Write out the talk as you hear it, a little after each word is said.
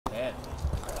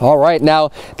All right,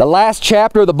 now the last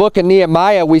chapter of the book of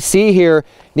Nehemiah, we see here,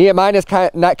 Nehemiah is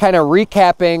kind of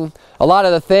recapping a lot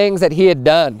of the things that he had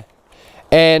done.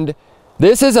 And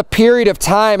this is a period of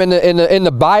time in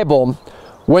the Bible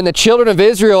when the children of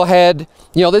Israel had,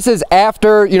 this is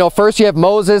after, first you have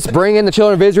Moses bringing the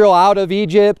children of Israel out of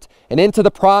Egypt and into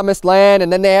the promised land,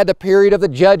 and then they had the period of the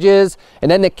judges, and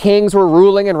then the kings were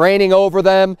ruling and reigning over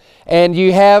them, and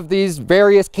you have these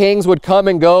various kings would come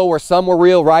and go, where some were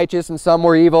real righteous and some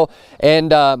were evil,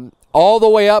 and all the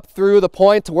way up through the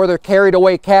point where they're carried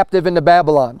away captive into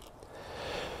Babylon.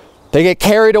 They get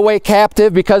carried away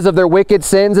captive because of their wicked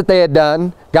sins that they had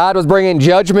done. God was bringing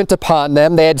judgment upon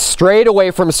them. They had strayed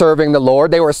away from serving the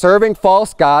Lord. They were serving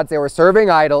false gods. They were serving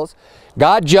idols.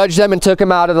 God judged them and took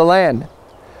them out of the land.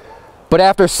 But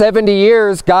after 70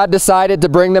 years, God decided to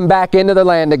bring them back into the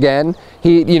land again.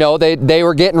 They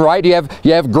were getting right.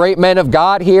 You have great men of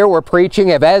God here. We're preaching.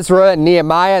 You have Ezra and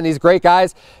Nehemiah and these great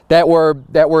guys that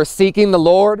were seeking the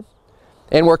Lord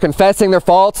and were confessing their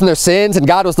faults and their sins, and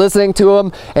God was listening to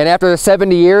them. And after the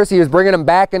 70 years, he was bringing them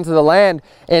back into the land.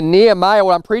 And Nehemiah,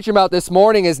 what I'm preaching about this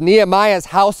morning, is Nehemiah's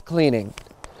house cleaning.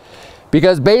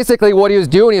 Because basically what he was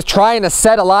doing, he was trying to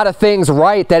set a lot of things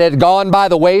right that had gone by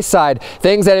the wayside,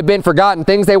 things that had been forgotten,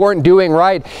 things they weren't doing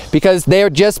right, because they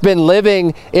had just been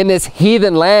living in this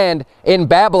heathen land in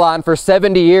Babylon for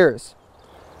 70 years.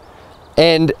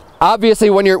 And obviously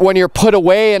when you're put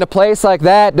away in a place like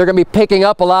that, they're going to be picking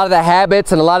up a lot of the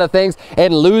habits and a lot of things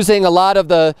and losing a lot of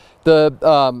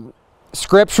the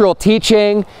scriptural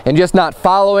teaching and just not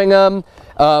following them.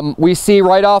 We see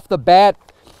right off the bat,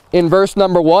 in verse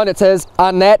number 1, it says,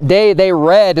 on that day they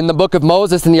read in the book of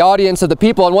Moses in the audience of the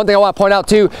people. And one thing I want to point out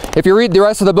too, if you read the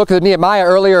rest of the book of Nehemiah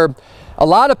earlier, a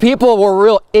lot of people were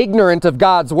real ignorant of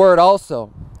God's word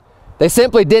also. They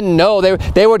simply didn't know.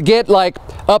 They would get like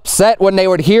upset when they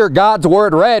would hear God's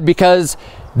word read, because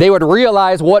they would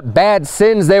realize what bad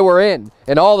sins they were in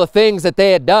and all the things that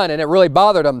they had done, and it really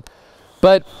bothered them.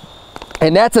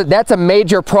 And that's a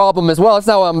major problem as well. That's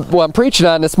not what I'm preaching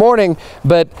on this morning,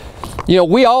 but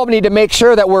we all need to make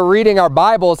sure that we're reading our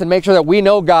Bibles and make sure that we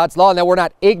know God's law and that we're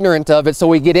not ignorant of it, so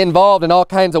we get involved in all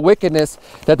kinds of wickedness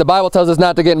that the Bible tells us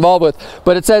not to get involved with.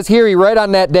 But it says here, he read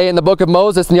on that day in the book of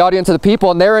Moses in the audience of the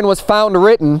people, and therein was found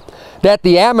written that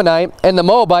the Ammonite and the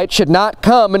Moabite should not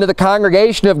come into the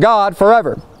congregation of God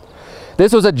forever.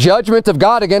 This was a judgment of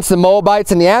God against the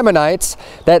Moabites and the Ammonites,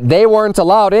 that they weren't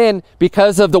allowed in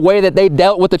because of the way that they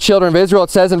dealt with the children of Israel.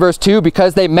 It says in verse 2,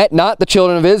 because they met not the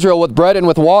children of Israel with bread and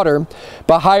with water,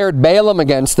 but hired Balaam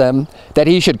against them, that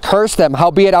he should curse them.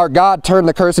 Howbeit our God turned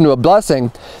the curse into a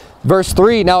blessing. Verse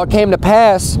 3, now it came to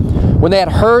pass, when they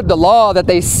had heard the law, that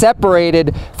they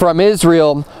separated from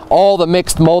Israel all the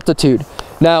mixed multitude.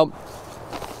 Now,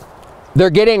 they're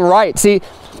getting right. See,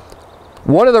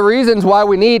 one of the reasons why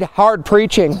we need hard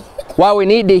preaching, why we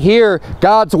need to hear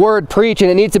God's word preached,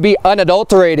 and it needs to be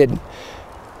unadulterated,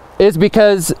 is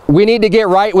because we need to get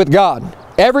right with God.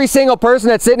 Every single person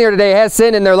that's sitting here today has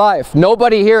sin in their life.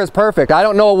 Nobody here is perfect. I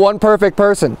don't know one perfect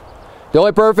person. The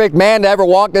only perfect man to ever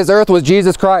walk this earth was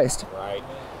Jesus Christ. Right.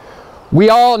 We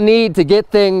all need to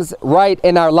get things right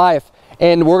in our life.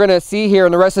 And we're going to see here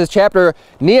in the rest of this chapter,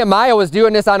 Nehemiah was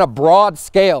doing this on a broad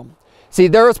scale. See,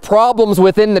 there's problems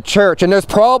within the church, and there's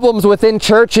problems within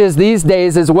churches these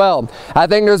days as well. I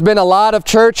think there's been a lot of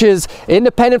churches,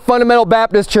 independent fundamental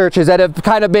Baptist churches, that have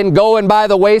kind of been going by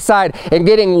the wayside and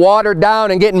getting watered down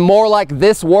and getting more like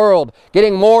this world,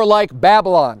 getting more like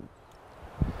Babylon.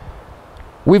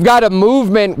 We've got a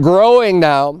movement growing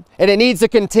now, and it needs to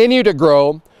continue to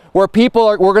grow, where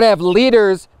we're going to have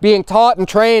leaders being taught and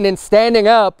trained and standing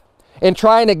up and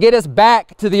trying to get us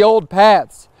back to the old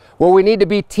paths, where we need to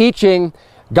be teaching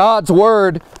God's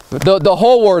word, the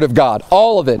whole word of God,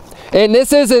 all of it. And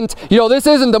this isn't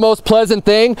the most pleasant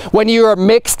thing when you are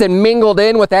mixed and mingled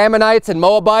in with Ammonites and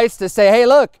Moabites to say, hey,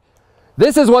 look,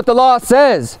 this is what the law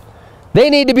says. They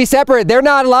need to be separated. They're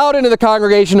not allowed into the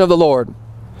congregation of the Lord.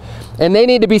 And they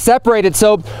need to be separated.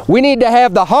 So we need to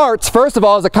have the hearts, first of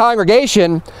all, as a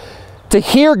congregation, to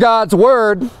hear God's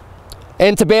word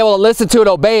and to be able to listen to it,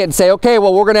 obey it, and say, okay,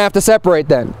 well, we're going to have to separate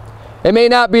then. It may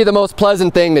not be the most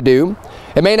pleasant thing to do.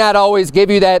 It may not always give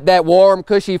you that warm,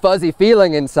 cushy, fuzzy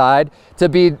feeling inside to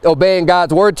be obeying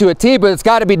God's word to a T, but it's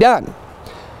got to be done.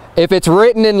 If it's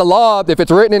written in the law, if it's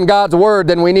written in God's word,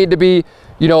 then we need to be,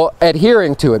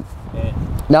 adhering to it.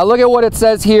 Now look at what it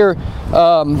says here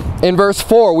in verse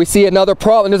 4. We see another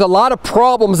problem. There's a lot of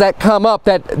problems that come up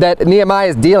that Nehemiah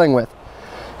is dealing with.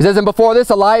 He says, and before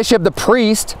this, Eliashib the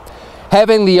priest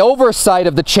having the oversight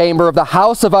of the chamber of the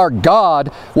house of our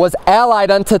God, was allied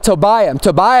unto Tobiah.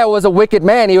 Tobiah was a wicked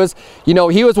man. He was, he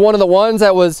was one of the ones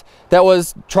that was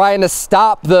trying to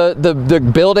stop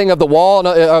the building of the wall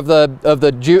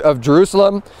of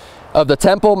Jerusalem, of the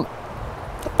temple,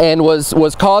 and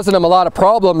was causing him a lot of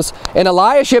problems. And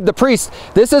Eliashib the priest,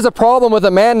 this is a problem with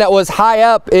a man that was high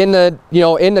up in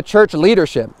the church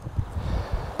leadership.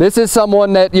 This is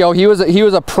someone that, he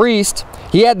was a priest.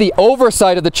 He had the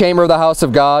oversight of the chamber of the house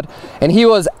of God, and he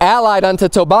was allied unto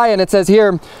Tobiah. And it says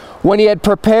here, when he had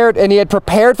prepared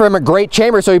for him a great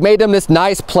chamber. So he made him this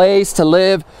nice place to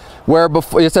live, where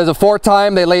before, it says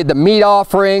aforetime they laid the meat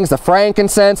offerings, the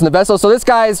frankincense, and the vessels. So this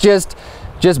guy is just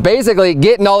basically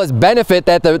getting all this benefit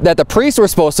that the priests were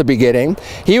supposed to be getting.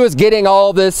 He was getting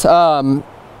all this, the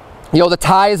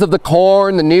tithes of the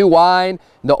corn, the new wine,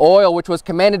 the oil, which was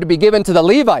commanded to be given to the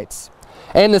Levites,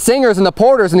 and the singers and the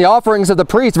porters and the offerings of the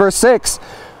priests. Verse 6,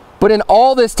 but in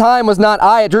all this time was not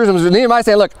I at Jerusalem. Nehemiah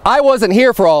saying, look, I wasn't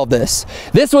here for all of this.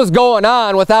 This was going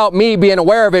on without me being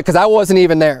aware of it, because I wasn't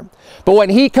even there. But when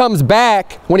he comes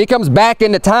back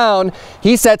into town,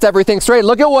 he sets everything straight.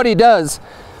 Look at what he does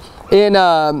in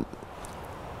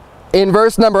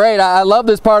verse number 8. I love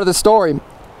this part of the story,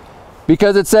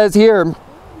 because it says here,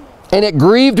 and it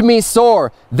grieved me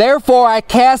sore. Therefore I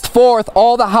cast forth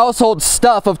all the household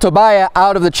stuff of Tobiah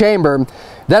out of the chamber.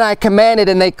 Then I commanded,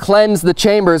 and they cleansed the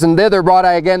chambers, and thither brought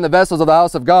I again the vessels of the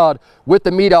house of God with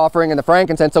the meat offering and the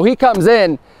frankincense. So he comes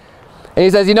in, and he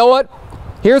says, you know what?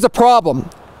 Here's a problem.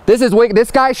 This is wicked. This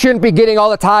guy shouldn't be getting all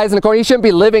the tithes in the corner. He shouldn't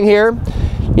be living here.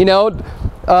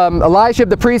 Eliashib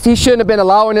the priest, he shouldn't have been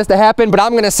allowing this to happen, but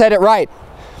I'm going to set it right.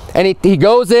 And he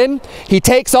goes in, he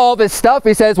takes all of his stuff,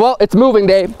 he says, well, it's moving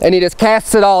day, and he just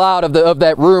casts it all out of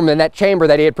that room and that chamber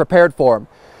that he had prepared for him.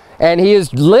 And he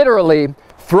is literally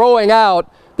throwing out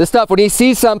the stuff. When he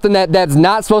sees something that's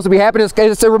not supposed to be happening,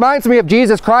 it reminds me of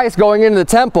Jesus Christ going into the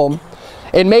temple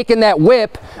and making that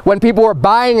whip when people were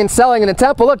buying and selling in the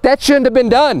temple. Look, that shouldn't have been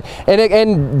done.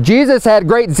 And Jesus had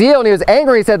great zeal, and he was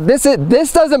angry. He said,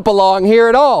 this doesn't belong here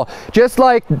at all. Just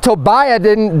like Tobiah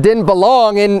didn't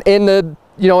belong in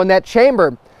that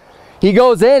chamber. He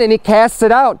goes in and he casts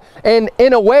it out. And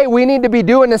in a way, we need to be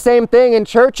doing the same thing in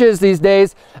churches these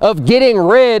days, of getting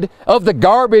rid of the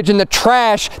garbage and the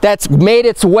trash that's made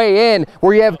its way in,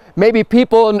 where you have maybe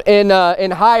people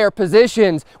in higher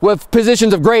positions with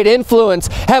positions of great influence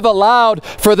have allowed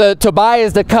for the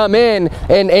Tobiahs to come in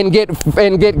and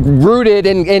get rooted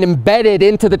and embedded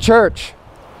into the church.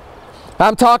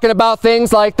 I'm talking about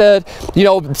things like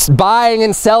buying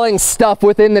and selling stuff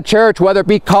within the church, whether it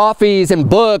be coffees and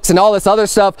books and all this other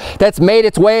stuff that's made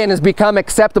its way and has become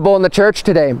acceptable in the church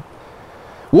today.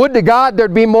 Would to God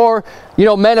there'd be more,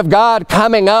 men of God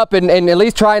coming up and at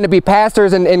least trying to be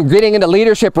pastors and getting into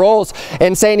leadership roles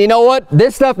and saying, you know what,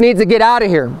 this stuff needs to get out of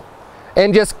here.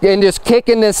 And just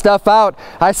kicking this stuff out.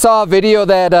 I saw a video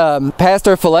that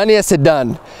Pastor Felenius had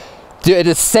done.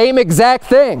 The same exact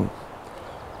thing,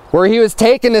 where he was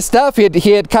taking this stuff.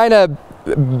 He had kind of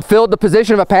filled the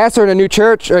position of a pastor in a new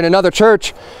church, or in another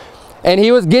church, and he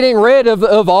was getting rid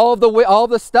of all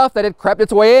the stuff that had crept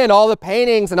its way in, all the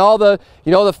paintings and all the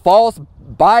the false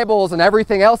Bibles and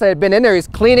everything else that had been in there. He's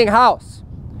cleaning house,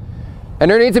 and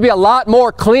there needs to be a lot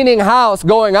more cleaning house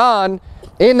going on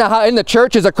in the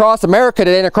churches across America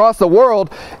today and across the world,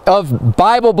 of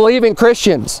Bible-believing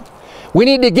Christians. We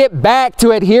need to get back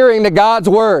to adhering to God's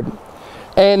Word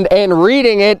and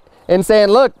reading it and saying,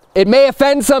 look, it may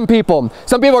offend some people.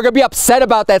 Some people are going to be upset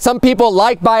about that. Some people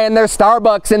like buying their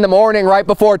Starbucks in the morning right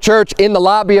before church in the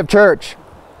lobby of church.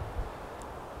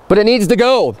 But it needs to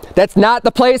go. That's not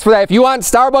the place for that. If you want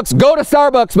Starbucks, go to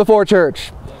Starbucks before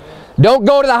church. Don't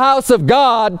go to the house of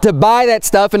God to buy that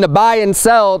stuff and to buy and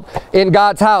sell in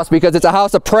God's house, because it's a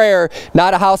house of prayer,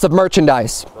 not a house of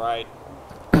merchandise. Right.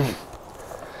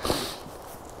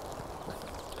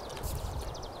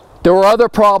 There were other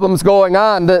problems going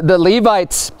on. The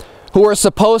Levites, who were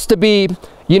supposed to be,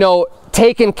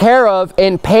 taken care of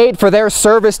and paid for their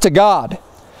service to God.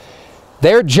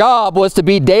 Their job was to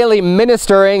be daily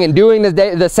ministering and doing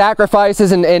the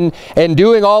sacrifices and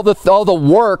doing all the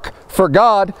work for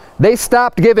God. They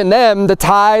stopped giving them the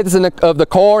tithes of the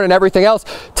corn and everything else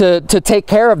to take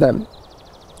care of them.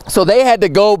 So they had to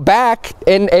go back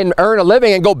and earn a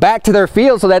living and go back to their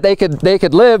fields so that they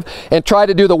could live and try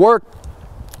to do the work.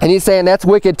 And he's saying that's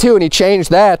wicked too, and he changed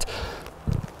that,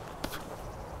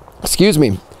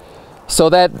 so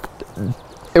that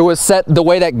it was set the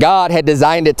way that God had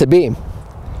designed it to be.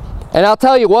 And I'll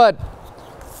tell you what,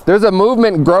 there's a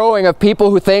movement growing of people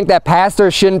who think that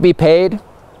pastors shouldn't be paid,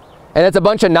 and it's a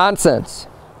bunch of nonsense.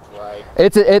 Right.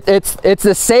 It's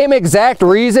the same exact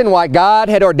reason why God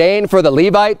had ordained for the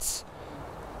Levites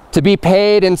to be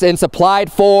paid and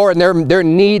supplied for and their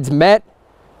needs met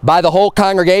by the whole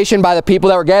congregation, by the people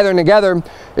that were gathering together,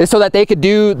 is so that they could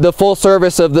do the full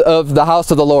service of the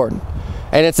house of the Lord.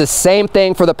 And it's the same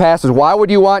thing for the pastors. Why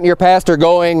would you want your pastor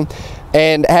going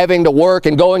and having to work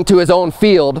and going to his own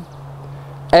field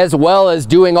as well as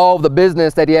doing all of the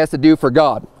business that he has to do for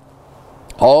God?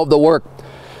 All of the work.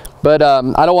 But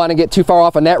I don't want to get too far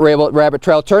off on that rabbit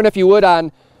trail. Turn, if you would,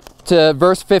 on to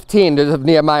verse 15 of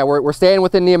Nehemiah. We're staying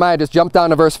within Nehemiah. Just jump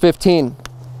down to verse 15.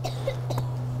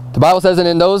 The Bible says, and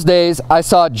in those days I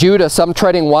saw Judah, some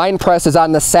treading wine presses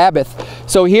on the Sabbath.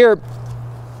 So here,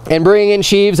 and bringing in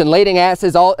sheaves and lading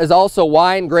asses, as also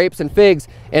wine, grapes, and figs,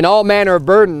 and all manner of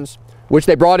burdens, which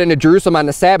they brought into Jerusalem on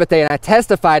the Sabbath day. And I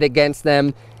testified against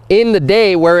them in the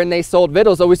day wherein they sold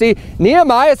victuals. So we see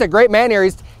Nehemiah is a great man here.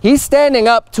 He's standing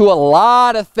up to a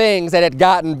lot of things that had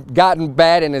gotten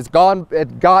bad and had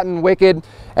gotten wicked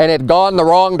and had gone the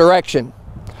wrong direction.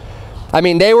 I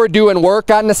mean, they were doing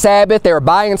work on the Sabbath, they were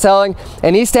buying and selling,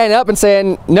 and he's standing up and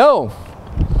saying, no.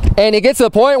 And it gets to the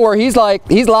point where he's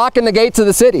locking the gates of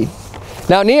the city.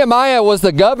 Now, Nehemiah was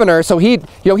the governor, so he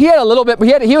had a little bit,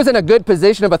 he was in a good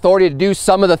position of authority to do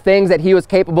some of the things that he was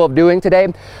capable of doing today.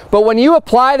 But when you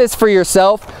apply this for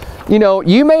yourself,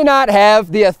 you may not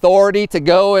have the authority to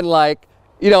go and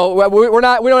we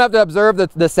don't have to observe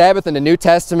the Sabbath in the New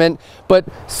Testament, but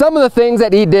some of the things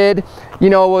that he did,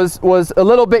 was a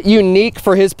little bit unique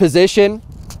for his position.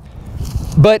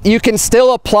 But you can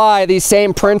still apply these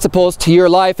same principles to your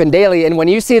life and daily. And when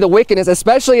you see the wickedness,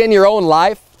 especially in your own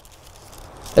life,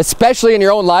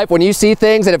 when you see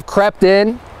things that have crept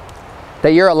in that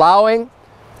you're allowing,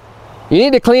 you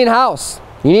need to clean house.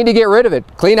 You need to get rid of it.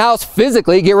 Clean house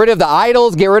physically, get rid of the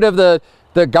idols, get rid of the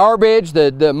garbage,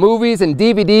 the movies and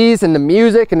DVDs and the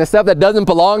music and the stuff that doesn't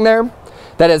belong there,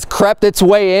 that has crept its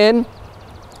way in.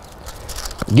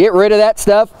 Get rid of that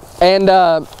stuff. And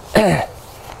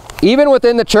even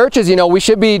within the churches, we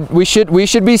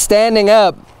should be standing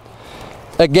up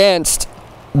against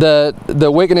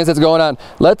the wickedness that's going on.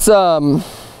 Let's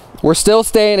we're still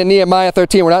staying in Nehemiah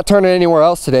 13. We're not turning anywhere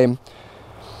else today.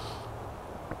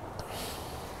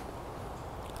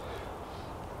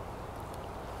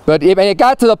 But it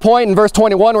got to the point in verse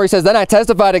 21 where he says, then I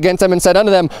testified against them and said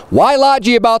unto them, why lodge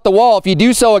ye about the wall? If ye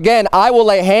do so again, I will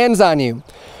lay hands on you.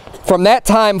 From that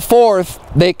time forth,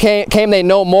 they came they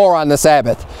no more on the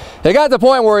Sabbath. It got to the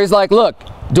point where he's like, look,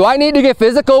 do I need to get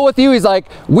physical with you? He's like,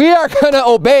 we are going to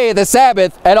obey the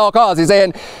Sabbath at all costs. He's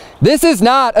saying, this is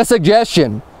not a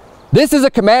suggestion. This is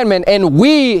a commandment, and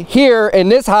we here in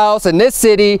this house, in this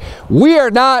city, we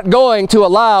are not going to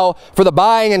allow for the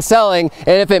buying and selling,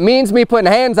 and if it means me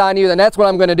putting hands on you, then that's what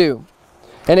I'm going to do.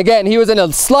 And again, he was in a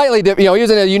he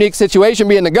was in a unique situation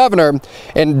being the governor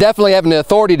and definitely having the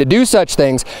authority to do such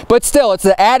things. But still, it's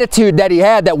the attitude that he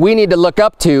had that we need to look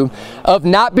up to, of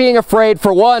not being afraid,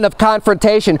 for one, of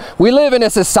confrontation. We live in a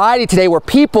society today where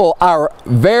people are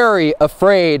very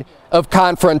afraid of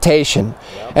confrontation.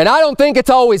 And I don't think it's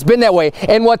always been that way.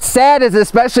 And what's sad is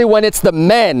especially when it's the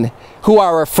men who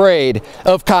are afraid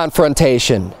of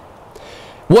confrontation.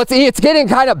 It's getting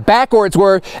kind of backwards,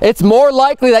 where it's more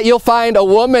likely that you'll find a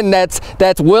woman that's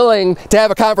willing to have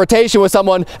a confrontation with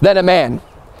someone than a man.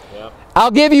 Yep.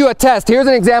 I'll give you a test. Here's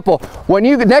an example.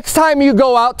 Next time you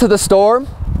go out to the store,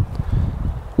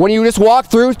 when you just walk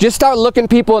through, just start looking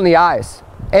people in the eyes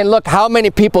and look how many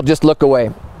people just look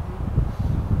away.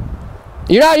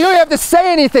 You don't have to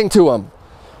say anything to them.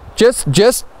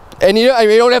 And you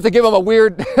don't have to give them a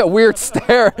weird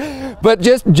stare, but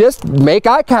just make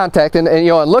eye contact and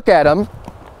look at them.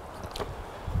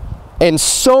 And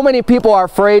so many people are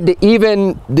afraid to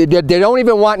they don't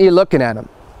even want you looking at them.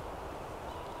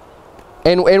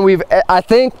 And I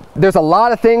think there's a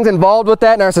lot of things involved with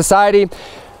that in our society,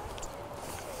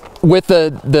 with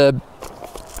the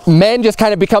men just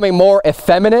kind of becoming more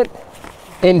effeminate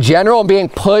in general and being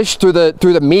pushed through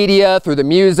the media, through the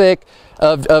music,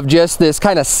 of just this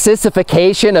kind of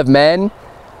sissification of men.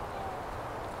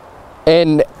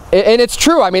 And it's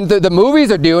true. I mean, the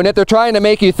movies are doing it. They're trying to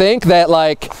make you think that,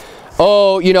 like,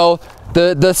 oh,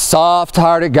 the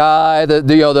soft-hearted guy,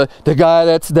 the guy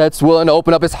that's willing to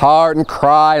open up his heart and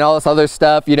cry and all this other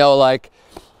stuff, like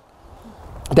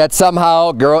that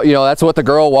somehow that's what the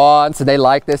girl wants and they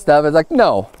like this stuff. It's like,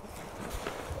 no.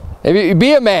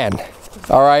 Be a man.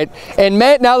 All right. And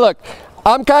men, now look,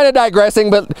 I'm kind of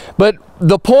digressing, but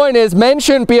the point is, men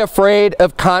shouldn't be afraid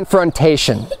of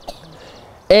confrontation.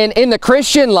 And in the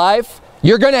Christian life,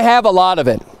 you're going to have a lot of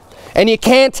it. And you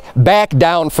can't back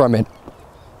down from it.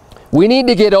 We need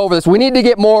to get over this. We need to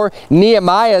get more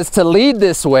Nehemiahs to lead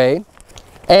this way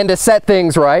and to set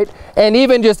things right. And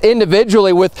even just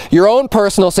individually with your own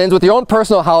personal sins, with your own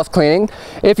personal house cleaning.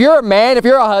 If you're a man, if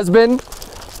you're a husband,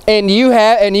 and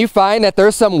you find that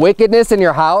there's some wickedness in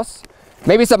your house,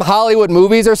 maybe some Hollywood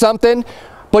movies or something,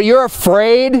 but you're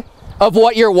afraid of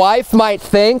what your wife might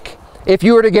think if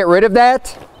you were to get rid of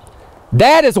that,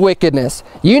 that is wickedness.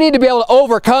 You need to be able to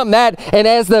overcome that, and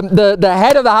as the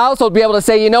head of the household, be able to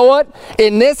say, you know what?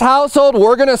 In this household,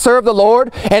 we're going to serve the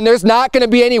Lord, and there's not going to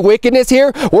be any wickedness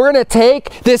here. We're going to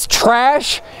take this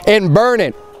trash and burn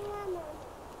it.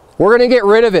 We're going to get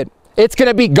rid of it. It's going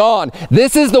to be gone.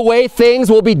 This is the way things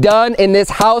will be done in this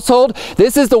household.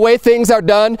 This is the way things are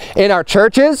done in our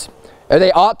churches. Or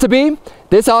they ought to be.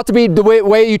 This ought to be the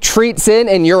way you treat sin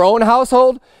in your own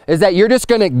household, is that you're just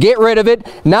going to get rid of it,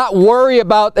 not worry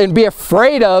about and be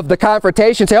afraid of the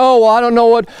confrontation. Say, oh, well, I don't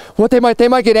know what they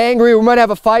might get angry. We might have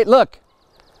a fight. Look,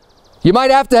 you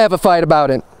might have to have a fight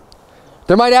about it.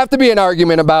 There might have to be an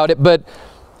argument about it, but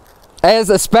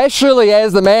especially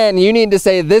as the man, you need to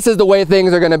say, this is the way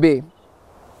things are going to be.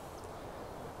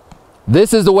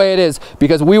 This is the way it is,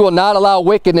 because we will not allow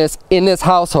wickedness in this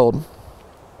household.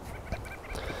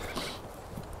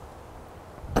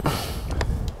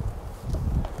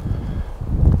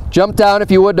 Jump down, if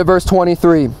you would, to verse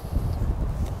 23.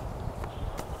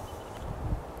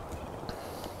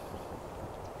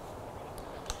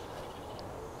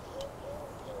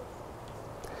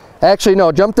 Actually,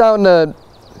 no, jump down to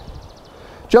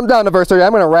verse 30.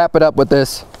 I'm going to wrap it up with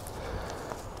this.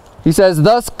 He says,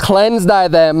 thus cleansed I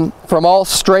them from all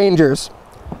strangers,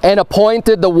 and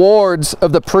appointed the wards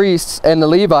of the priests and the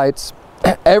Levites,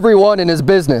 every one in his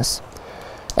business.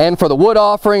 And for the wood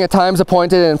offering at times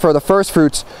appointed, and for the first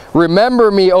fruits,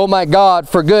 remember me, O my God,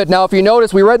 for good. Now, if you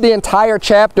notice, we read the entire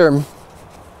chapter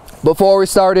before we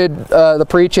started the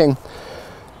preaching.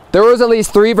 There was at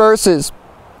least 3 verses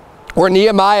where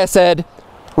Nehemiah said,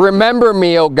 remember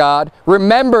me, O God.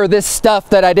 Remember this stuff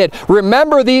that I did.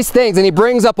 Remember these things. And he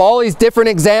brings up all these different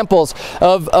examples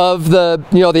of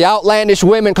the outlandish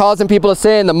women causing people to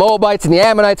sin, the Moabites and the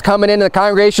Ammonites coming into the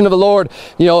congregation of the Lord,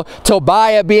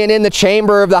 Tobiah being in the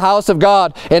chamber of the house of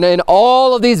God, and in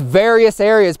all of these various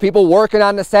areas, people working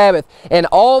on the Sabbath, and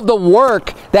all of the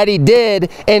work that he did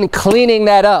in cleaning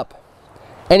that up.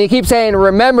 And he keeps saying,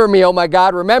 remember me, O my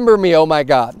God. Remember me, O my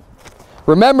God.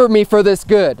 Remember me for this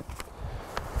good.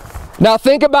 Now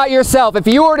think about yourself. If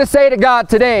you were to say to God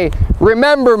today,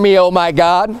 remember me, oh my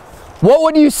God, what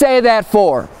would you say that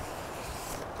for?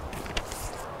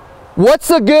 What's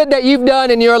the good that you've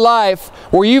done in your life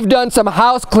where you've done some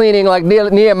house cleaning like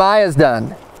Nehemiah's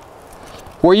done?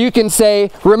 Where you can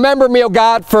say, remember me, oh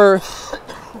God, for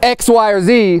X, Y, or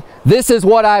Z. This is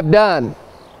what I've done.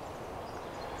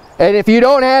 And if you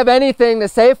don't have anything to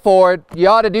say for it, you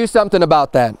ought to do something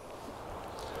about that.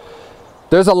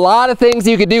 There's a lot of things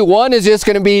you could do. One is just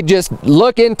going to be just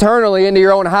look internally into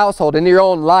your own household, into your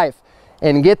own life,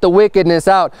 and get the wickedness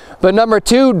out. But number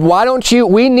 2,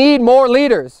 we need more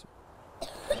leaders.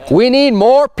 We need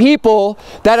more people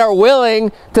that are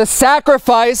willing to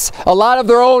sacrifice a lot of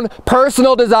their own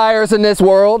personal desires in this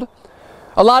world.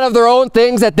 A lot of their own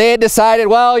things that they had decided,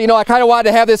 well, I kind of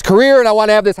wanted to have this career, and I want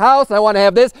to have this house, and I want to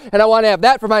have this, and I want to have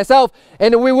that for myself.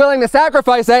 And are we willing to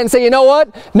sacrifice that and say, you know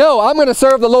what? No, I'm going to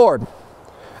serve the Lord.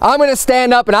 I'm going to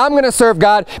stand up and I'm going to serve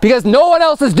God because no one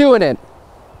else is doing it.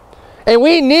 And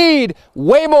we need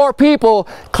way more people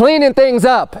cleaning things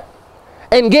up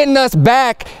and getting us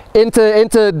back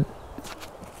into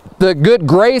the good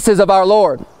graces of our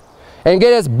Lord. And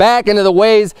get us back into the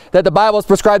ways that the Bible has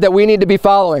prescribed that we need to be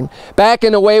following. Back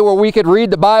in a way where we could read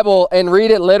the Bible and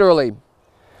read it literally.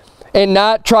 And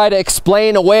not try to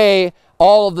explain away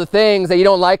all of the things that you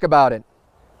don't like about it.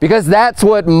 Because that's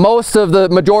what most of the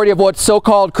majority of what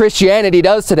so-called Christianity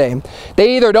does today.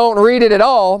 They either don't read it at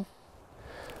all,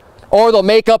 or they'll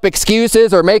make up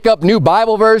excuses or make up new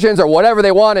Bible versions or whatever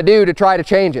they want to do to try to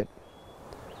change it.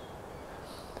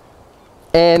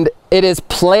 And it has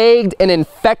plagued and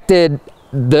infected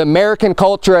the American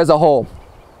culture as a whole.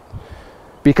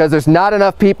 Because there's not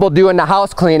enough people doing the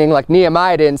house cleaning like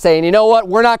Nehemiah did and saying, you know what,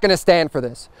 we're not going to stand for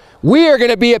this. We are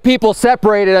going to be a people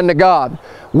separated unto God.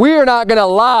 We are not going to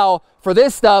allow for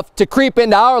this stuff to creep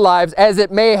into our lives as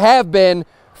it may have been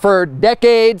for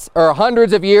decades or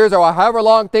hundreds of years or however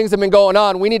long things have been going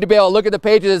on. We need to be able to look at the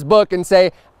page of this book and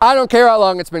say, I don't care how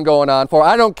long it's been going on for.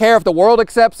 I don't care if the world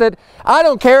accepts it. I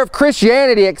don't care if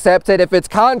Christianity accepts it. If it's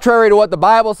contrary to what the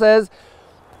Bible says,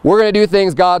 we're going to do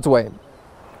things God's way.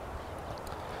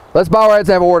 Let's bow our heads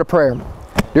and have a word of prayer.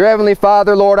 Dear Heavenly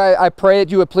Father, Lord, I pray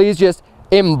that you would please just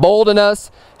embolden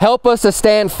us. Help us to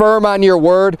stand firm on your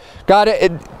word. God,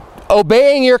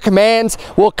 obeying your commands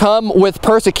will come with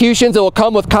persecutions. It will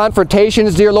come with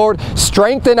confrontations, dear Lord.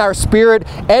 Strengthen our spirit.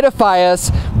 Edify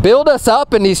us. Build us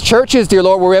up in these churches, dear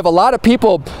Lord, where we have a lot of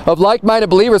people of like-minded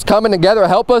believers coming together.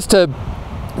 Help us to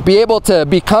be able to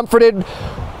be comforted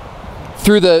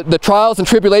through the trials and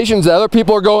tribulations that other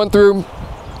people are going through,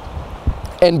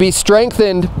 and be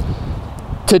strengthened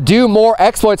to do more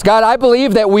exploits. God, I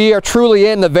believe that we are truly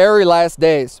in the very last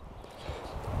days.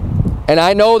 And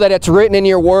I know that it's written in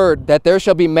your word that there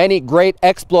shall be many great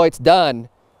exploits done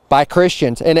by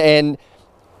Christians. And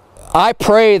I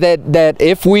pray that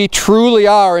if we truly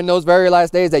are in those very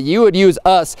last days, that you would use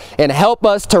us and help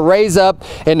us to raise up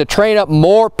and to train up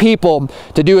more people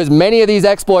to do as many of these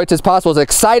exploits as possible. It's an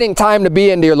exciting time to be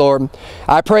in, dear Lord.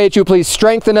 I pray that you please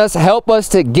strengthen us, help us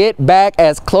to get back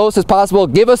as close as possible.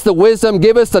 Give us the wisdom,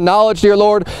 give us the knowledge, dear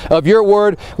Lord, of your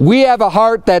word. We have a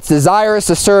heart that's desirous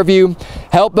to serve you.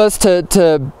 Help us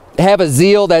to have a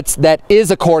zeal that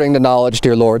is according to knowledge,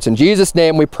 dear Lord. In Jesus'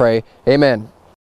 name we pray. Amen.